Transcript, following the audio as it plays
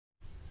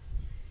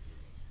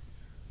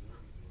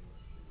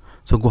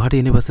So Gauhati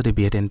University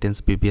B Ed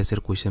entrance PPS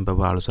er question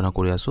paper আলোচনা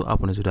কৰি আছো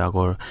আপুনি যদি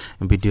আগৰ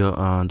ভিডিও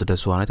দুটা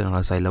চোৱা নাই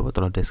তেনহলে চাই লব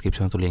তলত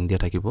ডেসক্ৰিপচন তো লিংক দিয়া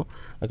থাকিব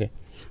ওকে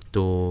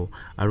তো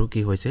আৰু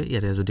কি হৈছে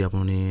ইয়াতে যদি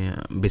আপুনি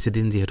বেছি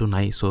দিন যেহেতু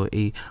নাই সো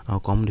এই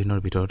কম দিনৰ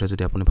ভিতৰতে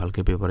যদি আপুনি ভালকে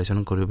প্ৰিপাৰেচন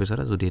কৰিব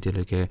বিচাৰে যদি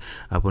এতিয়ালৈকে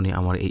আপুনি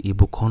আমাৰ এই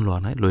ইবুক খন লোৱা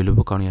নাই লৈ লব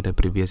কাৰণ ইয়াতে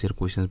প্ৰিভিয়াস ইয়াৰ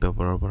কোৱেশ্চন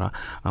পেপাৰৰ পৰা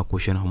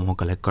কোৱেশ্চন সমূহ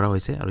কালেক্ট কৰা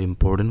হৈছে আৰু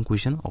ইম্পৰ্টেন্ট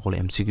কোৱেশ্চন অকল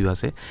এমসিকিউ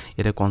আছে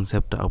এটা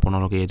কনসেপ্ট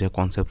আপোনালোকে এটা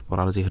কনসেপ্ট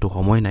পঢ়াৰ যেহেতু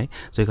সময় নাই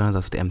সো এইকাৰণে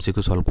জাস্ট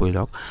এমসিকিউ সলভ কৰি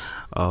লওক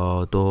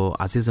তো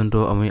আজি জন্তু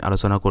আমি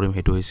আলোচনা কৰিম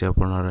হেতু হৈছে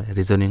আপোনাৰ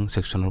ৰিজনিং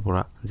সেকশনৰ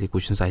পৰা যি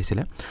কোৱেশ্চনস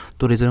আহিছিলে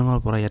তো ৰিজনিংৰ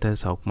পৰা ইয়াতে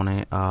চাওক মানে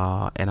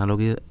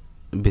এনালজি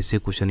বেসিক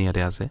কোৱেশ্চন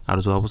ইয়াতে আছে আৰু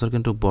যোৱা বছৰ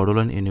কিন্তু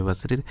বৰ্ডৰল্যান্ড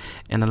ইউনিভাৰ্সিটিৰ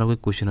এনালজি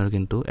কোৱেশ্চনৰ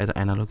কিন্তু এটা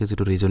এনালজি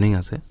যেটো ৰিজনিং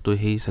আছে তো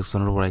সেই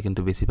সেকশনৰ পৰা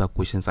কিন্তু বেছিভাগ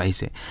কোৱেশ্চনস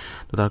আহিছে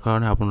তো তাৰ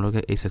কাৰণে আপোনালোকে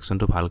এই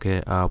সেকশনটো ভালকে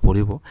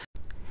পঢ়িব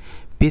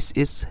Peace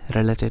is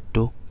related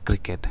to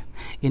cricket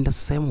in the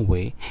same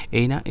way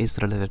Aina is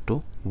related to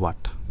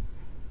what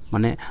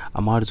মানে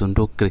আমাৰ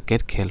যোনটো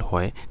ক্ৰিকেট খেল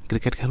হয়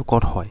ক্ৰিকেট খেল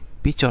কত হয়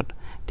পিচত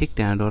ঠিক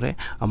তেনেদৰে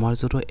আমাৰ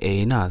যোটো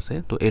এনা আছে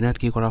তো এনাত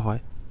কি কৰা হয়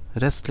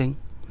ৰেসলিং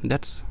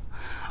দ্যাটস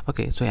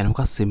ওকে সো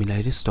এনেকুৱা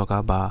সিমিলাৰিটিজ টকা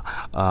বা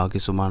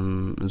কিছুমান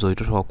জড়িত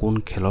থকা কোন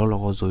খেলৰ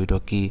লগত জড়িত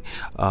কি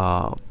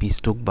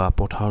পিচটুক বা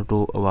পথাৰটো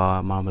বা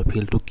আমাৰ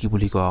ফিল্ডটো কি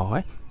বুলি কোৱা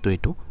হয় তো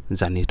এটো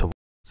জানি থব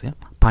আছে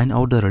find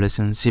out the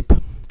ৰিলেশনশিপ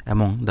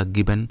among the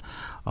given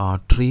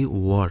three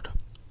word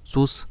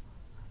choose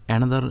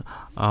another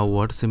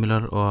word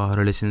similar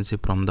relationship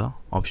from the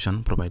option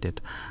provided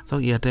so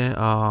yate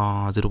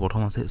যেটো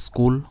প্ৰথম আছে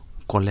স্কুল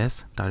কলেজ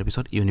তাৰ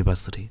পিছত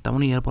ইউনিভাৰ্সিটি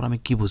তাৰমানে ইয়াৰ পৰা আমি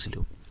কি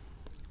বুজিলো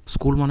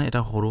স্কুল মানে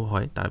এটা সৰু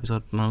হয় তাৰ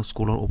পিছত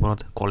স্কুলৰ ওপৰত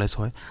কলেজ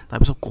হয় তাৰ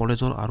পিছত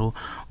কলেজৰ আৰু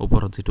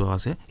ওপৰত যেটো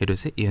আছে এটো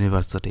হৈছে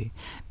ইউনিভাৰ্সিটি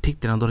ঠিক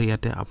তেনেদৰে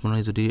ইয়াতে আপোনাৰ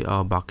যদি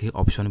বাকি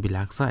অপচন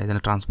বিলাক চাই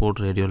যেনে ট্ৰান্সপোৰ্ট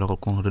ৰেডিঅ লগত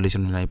কোনো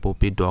ৰিলেচন নাই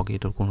পপি ডগ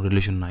এটোৰ কোনো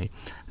ৰিলেচন নাই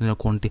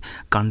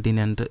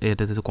কন্টিনেন্ট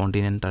এটা যে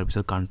কন্টিনেন্ট তাৰ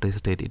পিছত কান্ট্ৰি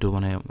ষ্টেট এটো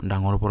মানে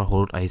ডাঙৰ পৰা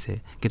সৰুত আহিছে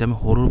কিটা আমি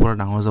সৰুৰ পৰা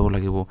ডাঙৰ যাব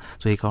লাগিব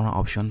সো এই কাৰণ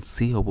অপচন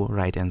সি হ'ব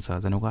ৰাইট আনসাৰ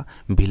যেনেকুৱা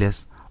ভিলেজ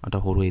এটা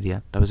সৰু এৰিয়া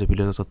তাৰ পিছত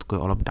ভিলেজত কৈ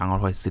অলপ ডাঙৰ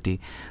হয়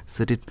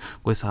সিটিত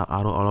কৈ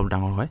আৰু অলপ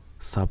ডাঙৰ হয়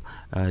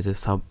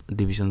সাব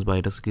ডিভিশনস বা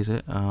এটা কি আছে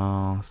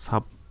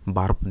সাব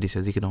বাৰ্ব দিছে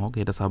যি কি নহওক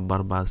এটা সাব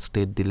বাৰ্ব বা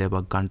ষ্টেট দিলে বা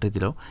কান্ট্ৰি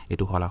দিলেও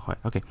এটো হলা হয়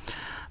ওকে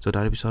সো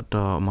তাৰ পিছত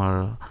আমাৰ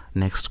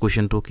নেক্সট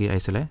কোৱেশ্চনটো কি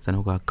আইছিলে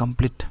যেনেকুৱা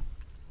complete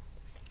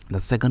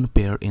the second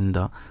pair in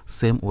the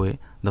same way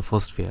the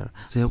first pair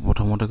সে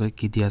প্ৰথমতে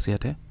কি দিয়া আছে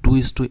ইয়াতে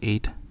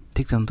 2:8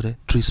 ঠিক তেনেদৰে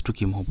 3:2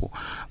 কিম হ'ব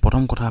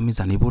প্ৰথম কথা আমি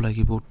জানিব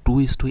লাগিব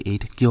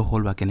 2:8 কিয়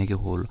হ'ল বা কেনেকৈ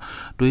হ'ল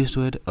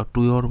 2:8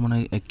 2 ৰ মানে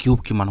কিউব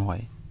কিমান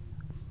হয়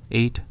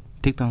 8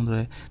 ঠিক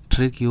তেনেদৰে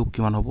 3 কিউব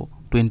কিমান হ'ব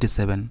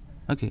 27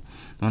 ওকে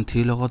মানে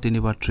 3 লগত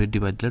 3 বাৰ 3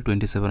 ডিভাইড দিলে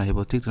 27 আহিব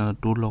ঠিক তেনেদৰে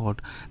 2 লগত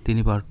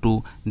 3 বাৰ 2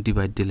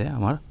 ডিভাইড দিলে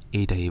আমাৰ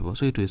 8 আহিব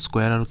সো এটো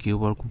স্কয়াৰ আৰু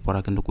কিউবৰ পৰা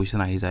কিন্তু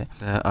কোৱেশ্চন আহি যায়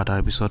তাৰ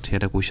পিছত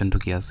হেটা কোৱেশ্চনটো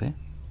কি আছে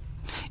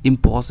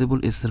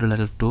impossible is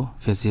related to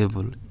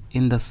feasible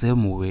in the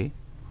same way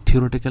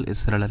theoretical is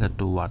related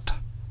to what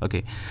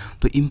okay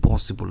তো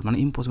impossible মানে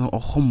impossible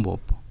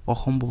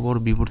অসম্ভৱৰ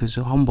বিপৰীত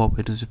হৈছে সম্ভৱ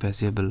এটো হৈছে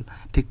feasible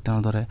ঠিক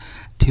তেনেদৰে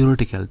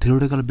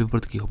theoretical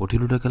বিপৰীত কি হ'ব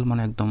theoretical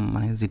মানে একদম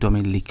মানে যেটো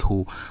আমি লিখো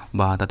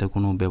বা তাতে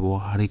কোনো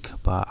ব্যৱহাৰিক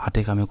বা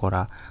হাতে কামে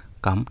কৰা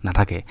কাম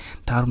নাথাকে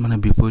তাৰ মানে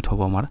বিপৰীত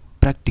হ'ব আমাৰ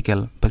practical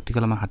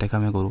আমাৰ হাতে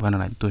কামে কৰো হয় না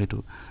নাই তো এটো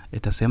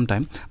এটা same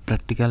time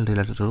practical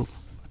related to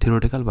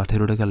theoretical বা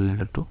theoretical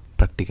related to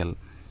practical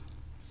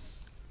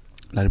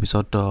তাৰ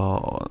পিছত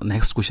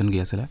নেক্সট কোৱেশ্চন কি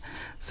আছিল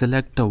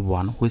select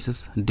one which is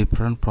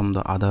different from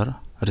the other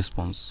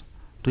response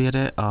তো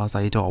ইয়াতে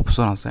চাৰিটা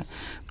অপচন আছে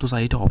তো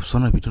চাৰিটা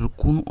অপচনৰ ভিতৰত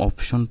কোন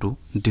অপচনটো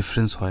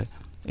ডিফাৰেন্স হয়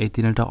এই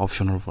তিনিটা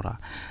অপচনৰ পৰা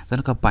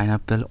যেনেকা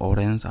পাইনাপল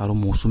অৰেঞ্জ আৰু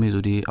মৌসুমী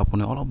যদি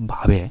আপুনি অলপ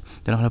ভাবে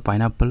তেনেহলে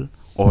পাইনাপল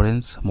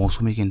অৰেঞ্জ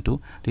মৌসুমী কিন্তু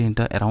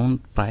তিনিটা এৰাউন্ড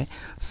প্ৰায়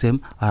সেম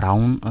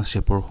ৰাউন্ড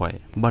শেপৰ হয়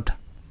বাট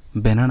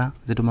banana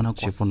যেটো মানে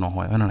শেপৰ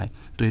নহয় হয় নাই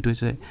তো এটো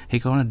হৈছে এই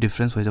কাৰণে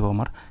ডিফাৰেন্স হৈ যাব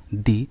আমাৰ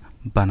ডি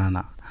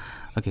banana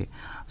ওকে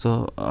সো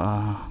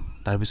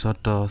তাৰ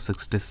পিছত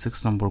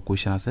 66 নম্বৰ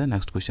কোৱেশ্চন আছে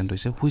নেক্সট কোৱেশ্চনটো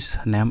হৈছে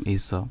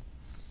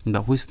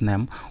which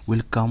name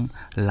will come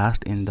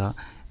last in the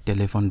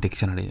telephone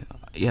dictionary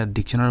ইয়াৰ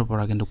ডিকশনাৰীৰ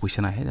পৰা কিন্তু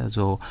কোৱেশ্চন আহে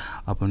যে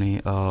আপুনি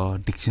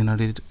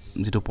ডিকশনাৰীৰ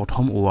যেটো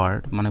প্ৰথম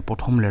ওয়াৰ্ড মানে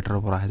প্ৰথম লেটাৰৰ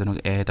পৰা আহে যেনে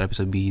এ তাৰ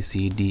পিছত বি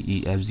সি D E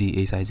F G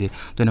H আই জে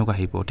তো এনেকুৱা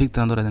আহিব ঠিক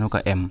তেনেদৰে যেনেকুৱা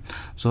এম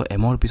সো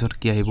এমৰ পিছত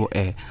কি আহিব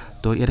এ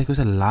তো ইয়াতে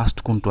কৈছে লাষ্ট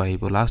কোনটো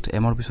আহিব লাষ্ট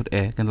এমৰ পিছত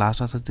এ কিন্তু লাষ্ট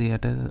আছে যে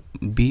ইয়াতে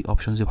বি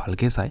অপচন যে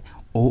ভালকে চাই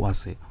ও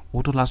আছে ও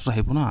তো লাষ্ট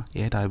আহিব না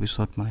এ তাৰ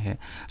পিছত মানে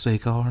সো এই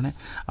কাৰণে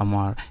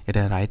আমাৰ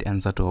এটা ৰাইট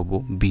আনসাৰটো হ'ব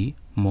বি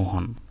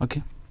মোহন ওকে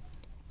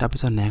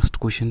তাৰপিছত নেক্সট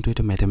কোৱেশ্চনটো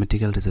এটা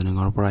ম্যাথমেটিক্যাল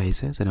ৰিজনিংৰ পৰা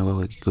আহিছে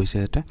যেনেকৈ কি কৈছে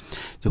এটা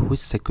যে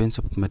which sequence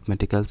of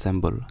mathematical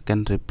symbol can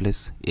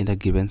replace in a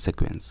given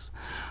sequence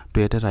তো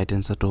এটা ৰাইট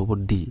আনসাৰটো হ'ব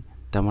ডি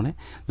তাৰ মানে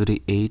যদি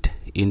 8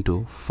 into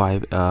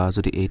 5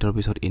 যদি 8 ৰ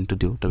পিছত ইনটু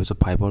দিও তাৰ পিছত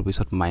 5 ৰ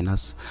পিছত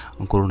মাইনাস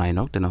কৰো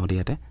 9 ক তেনেহলে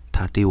ইয়াতে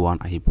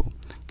 31 আহিব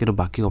কিন্তু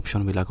বাকি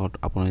অপচন বিলাকত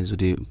আপুনি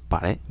যদি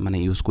পাৰে মানে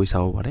ইউজ কৰি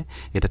চাব পাৰে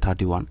এটা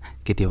 31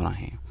 কেতিয়াও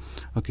নাহে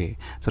ওকে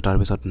সো তাৰ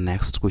পিছত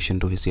নেক্সট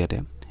কোৱেশ্চনটো হৈছে ইয়াতে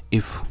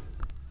if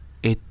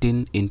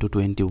 18 into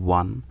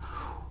 21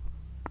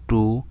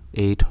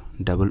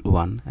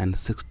 2811 and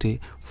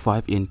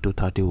 65 into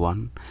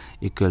 31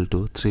 equal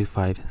to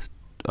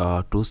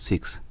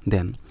 3526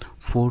 then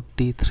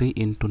 43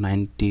 into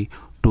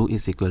 92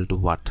 is equal to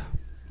what?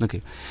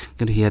 Okay,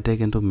 কিন্তু হিয়াতে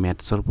কিন্তু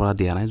ম্যাথছৰ পৰা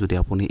দিয়া নাই যদি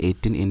আপুনি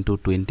 18 into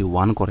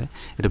 21 কৰে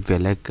এটা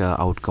বেলেগ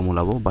আউটকাম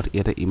ওলাব বাট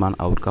ইয়াতে ইমান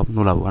আউটকাম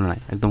নোলাব নাই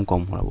একদম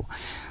কম ওলাব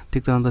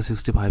ঠিক তেনেদৰে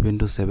 65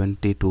 into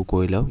 72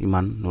 কৰিলেও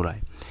ইমান নোলায়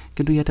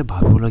কিন্তু ইয়াতে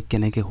ভাবিবলৈ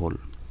কেনেকৈ হ'ল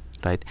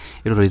right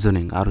এটা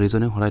ৰিজনিং আৰু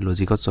ৰিজনিং হয়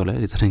লজিকত চলে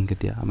ৰিজনিং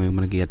কেতিয়া আমি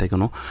মানে ইয়াতে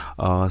কোনো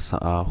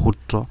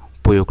সূত্ৰ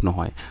প্ৰয়োগ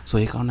নহয় সো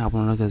এই কাৰণে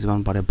আপোনালোকে যিমান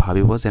পাৰে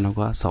ভাবিব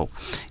যেনেকুৱা চাওক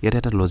ইয়াতে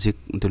এটা লজিক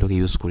তেওঁলোকে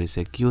ইউজ কৰিছে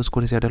কি ইউজ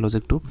কৰিছে এটা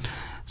লজিকটো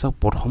চাওক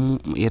প্ৰথম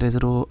ইয়াতে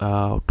যেটো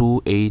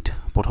 28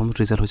 প্ৰথম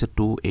ৰিজাল্ট হৈছে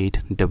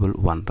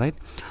 2811 ৰাইট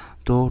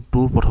তো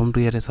 2 প্ৰথমটো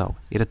ইয়াতে চাওক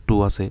এটা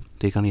 2 আছে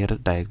তো এই কাৰণে ইয়াতে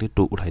ডাইৰেক্টলি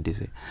 2 উঠাই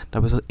দিছে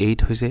তাৰপিছত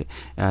 8 হৈছে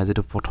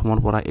যেটো প্ৰথমৰ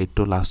পৰা 8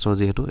 টো লাষ্টৰ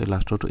যেটো এই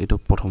লাষ্টৰটো এটো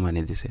প্ৰথম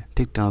আনি দিছে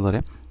ঠিক তেনেদৰে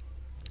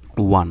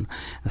 1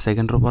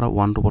 সেকেন্ডৰ পৰা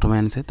 1 টো প্ৰথমে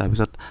আনিছে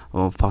তাৰপিছত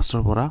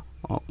ফাৰ্ষ্টৰ পৰা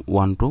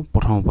 1 টো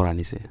প্ৰথমৰ পৰা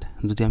আনিছে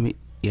যদি আমি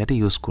ইয়াতে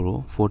ইউজ কৰো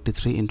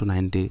 43 into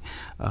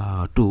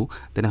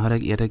 92 তেনেহলে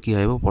ইয়াতে কি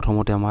আহিব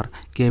প্ৰথমতে আমাৰ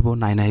কি আহিব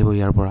 9 আহিব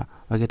ইয়াৰ পৰা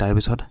ওকে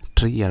তাৰপিছত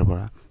 3 ইয়াৰ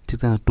পৰা ঠিক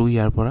আছে 2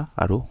 ইয়াৰ পৰা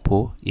আৰু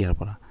 4 ইয়াৰ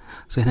পৰা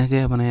সো এনেকৈ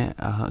মানে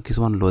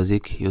কিছুমান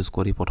লজিক ইউজ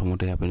কৰি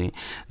প্ৰথমতে আপুনি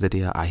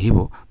যেতিয়া আহিব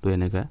তো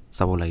এনেকৈ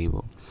চাব লাগিব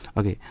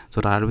ওকে সো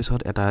তাৰপিছত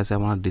এটা আছে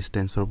আমাৰ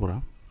ডিসটেন্সৰ পৰা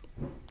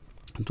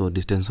তো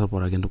ডিসটেন্সৰ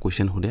পৰা কিন্তু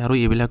কোৱেশ্চন হ'লে আৰু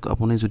এইবিলাক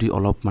আপুনি যদি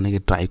অলপ মানে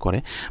ট্ৰাই কৰে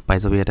পাই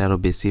যাব এটা আৰু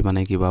বেছি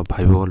মানে কিবা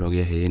ভাবিব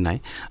লগিয়া হেৰি নাই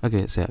ওকে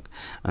সেক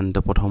এন্ড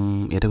প্ৰথম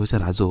এটা হৈছে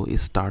Raju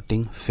is starting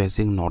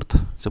fetching north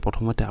so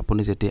প্ৰথমতে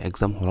আপুনি যেতিয়া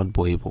এক্সাম হলত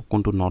বহিব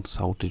কোনটো নৰ্থ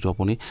সাউথ ইটো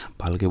আপুনি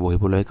ভালকে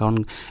বহিব লাগে কাৰণ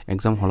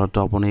এক্সাম হলত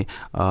আপুনি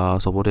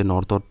সবতে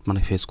নৰ্থত মানে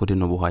ফেচ কৰি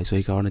নবহাই সো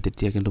এই কাৰণে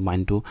তেতিয়া কিন্তু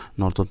মাইন্ডটো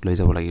নৰ্থত লৈ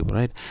যাব লাগিব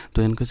ৰাইট তো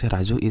এনকৈ আছে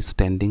Raju is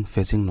standing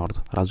fetching north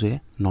ৰাজুৱে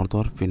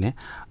নৰ্থৰ পিনে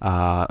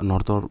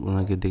নৰ্থৰ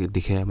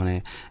দিখে মানে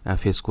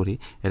ফেচ কৰি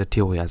এটা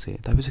থিয় হৈ আছে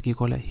তাৰপিছত কি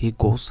ক'লে হি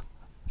গোজ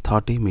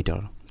 30 মিটাৰ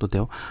তো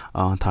তেও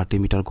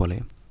 30 মিটাৰ গলে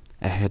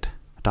এহেড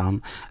টাৰ্ন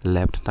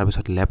লেফট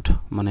তাৰপিছত লেফট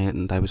মানে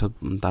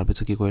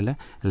তাৰপিছত কি কৰিলে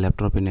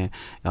লেফটৰ পিনে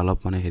অলপ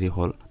মানে হেৰি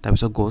হল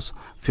তাৰপিছত গোজ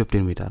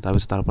 15 মিটাৰ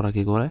তাৰপিছত তাৰ পৰা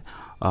কি কৰে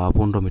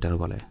 15 মিটাৰ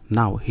গলে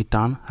নাও হি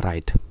টাৰ্ন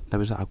ৰাইট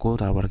তাৰপিছত আকৌ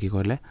তাৰ পৰা কি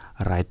কৰিলে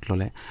ৰাইট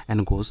ললে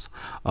এন্ড গোজ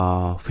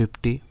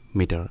 50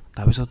 মিটাৰ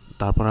তাৰপিছত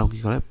তাৰ পৰা কি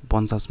কৰে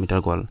 50 metre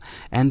goal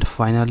and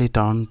finally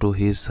turn to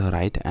his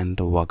right and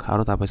walk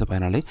আৰু তাৰপিছত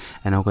ফাইনালি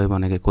এনেকৈ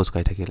মানে কোচ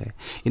কাই থাকিলে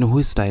in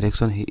which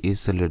direction he is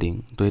leading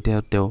তো এতিয়া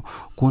তেও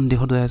কোন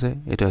দিশত যায় আছে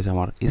এটা হৈছে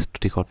আমাৰ ইষ্ট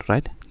দিশত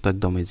ৰাইট তো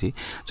একদম ইজি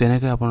সো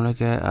এনেকৈ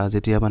আপোনালোকে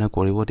যেতিয়া মানে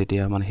কৰিব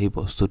তেতিয়া মানে সেই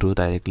বস্তুটো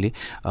ডাইৰেক্টলি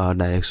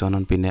ডাইৰেকশন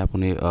পিনে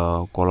আপুনি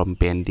কলম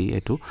পেন দি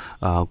এটো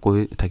কৈ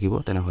থাকিব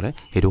তেনেহলে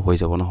হেতু হৈ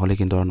যাব নহলে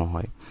কিন্তু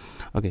নহয়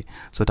okay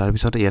so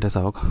তাৰপিছত ইয়াতে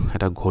চাওক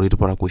এটা ঘড়ীৰ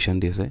পৰা কোৱেশ্চন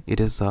দিছে it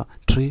is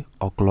 3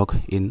 o'clock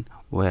in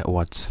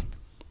watts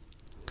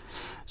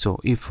so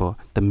if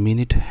the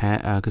minute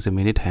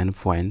hand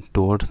point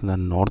toward the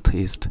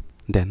northeast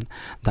then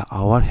the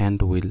hour hand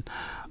will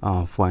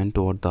point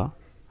toward the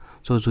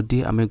so যদি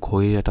আমি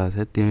ঘড়ীৰ এটা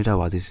আছে 3টা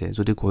বাজিছে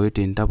যদি ঘড়ীৰ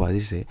 3টা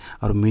বাজিছে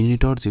আৰু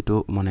মিনিটৰ যেটো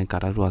মানে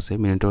কাটাটো আছে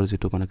মিনিটৰ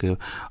যেটো মানে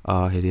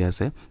হেৰি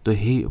আছে তো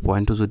সেই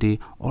পইণ্টটো যদি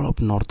অলপ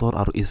নৰ্থৰ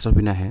আৰু ইষ্টৰ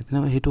পিনে আহে তেনে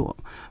হেতু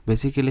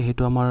বেসিক্যালি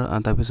হেতু আমাৰ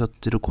তাৰপিছত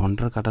যেটো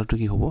ঘণ্টাৰ কাটাটো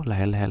কি হ'ব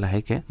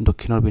লাহেকে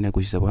দক্ষিণৰ পিনে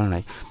গুচি যাব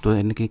নাই তো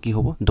এনেকৈ কি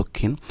হ'ব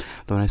দক্ষিণ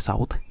তো মানে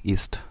সাউথ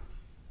ইষ্ট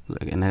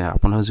এনে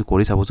আপোনালোকে যদি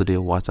কৰি চাব যদি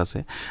ওয়াচ আছে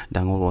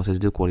ডাঙৰ ওয়াচ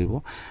যদি কৰিব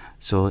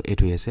সো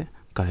এটো আছে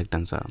কাৰেক্ট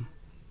আনসাৰ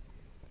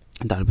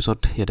তাৰপিছত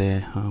ইয়াতে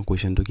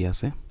কোৱেশ্চনটো কি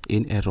আছে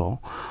ইন এ ৰ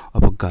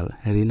of a girl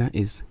Rina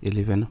is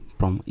 11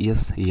 from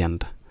yes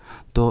ইয়ান্ড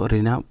তো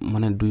ৰীনা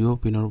মানে দুয়ো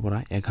পিনৰ পৰা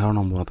 11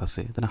 নম্বৰত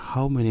আছে তেনে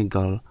হাউ many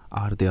girl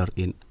are there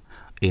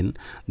in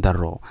the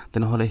ৰ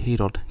তেনেহলে হি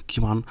ৰট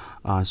কিমান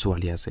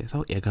ছোৱালী আছে সো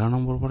 11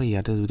 নম্বৰ পৰা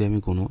ইয়াতে যদি আমি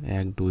কোনো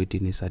 1 2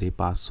 3 4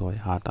 5 6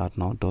 7 8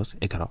 9 10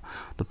 11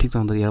 তো ঠিক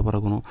তেনেদৰে ইয়াৰ পৰা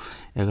কোনো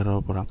 11 ৰ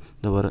পৰা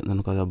দবৰ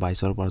এনেকুৱা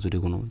 22 ৰ পৰা যদি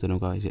কোনো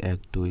তেনেকুৱা হৈছে 1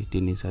 2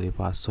 3 4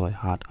 5 6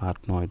 7 8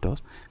 9 10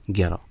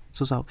 11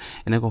 সো চাওক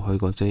এনেকৈ হৈ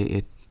গল যে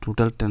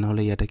টোটাল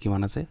তেনেহলে ইয়াতে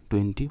কিমান আছে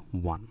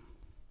 21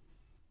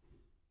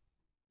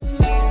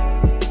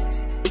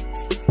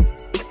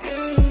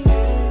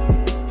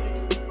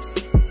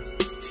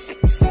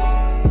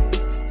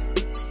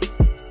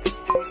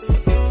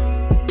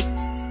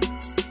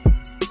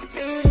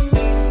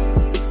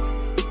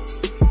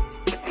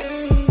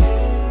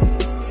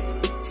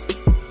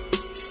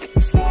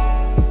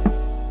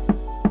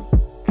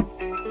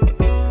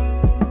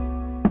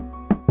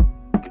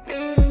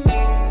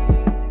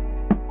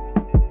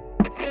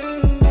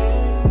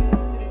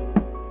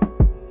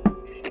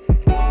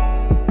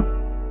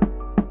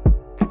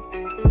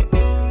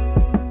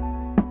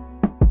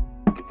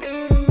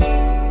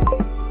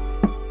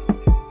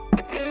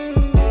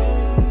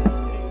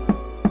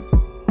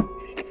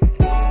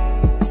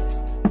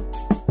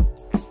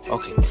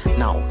 okay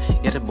now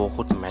ইয়াতে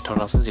বহুত মেথড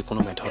আছে যে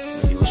কোনো মেথড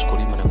ইউজ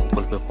কৰি মানে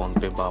গুগল পে ফোন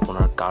পে বা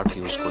আপোনাৰ কাৰ্ড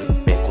ইউজ কৰি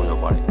পে কৰিব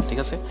পাৰে ঠিক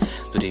আছে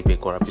যদি পে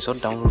কৰাৰ পিছত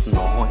ডাউনলোড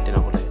নহয়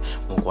তেনেহ'লে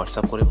মোক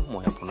হোৱাটছআপ কৰিব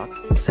মই আপোনাক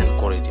সেন্ড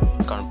কৰি দিম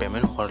কাৰণ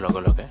পেমেন্ট হোৱাৰ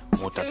লগে লগে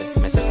মোৰ তাতে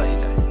মেছেজ আহি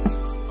যায়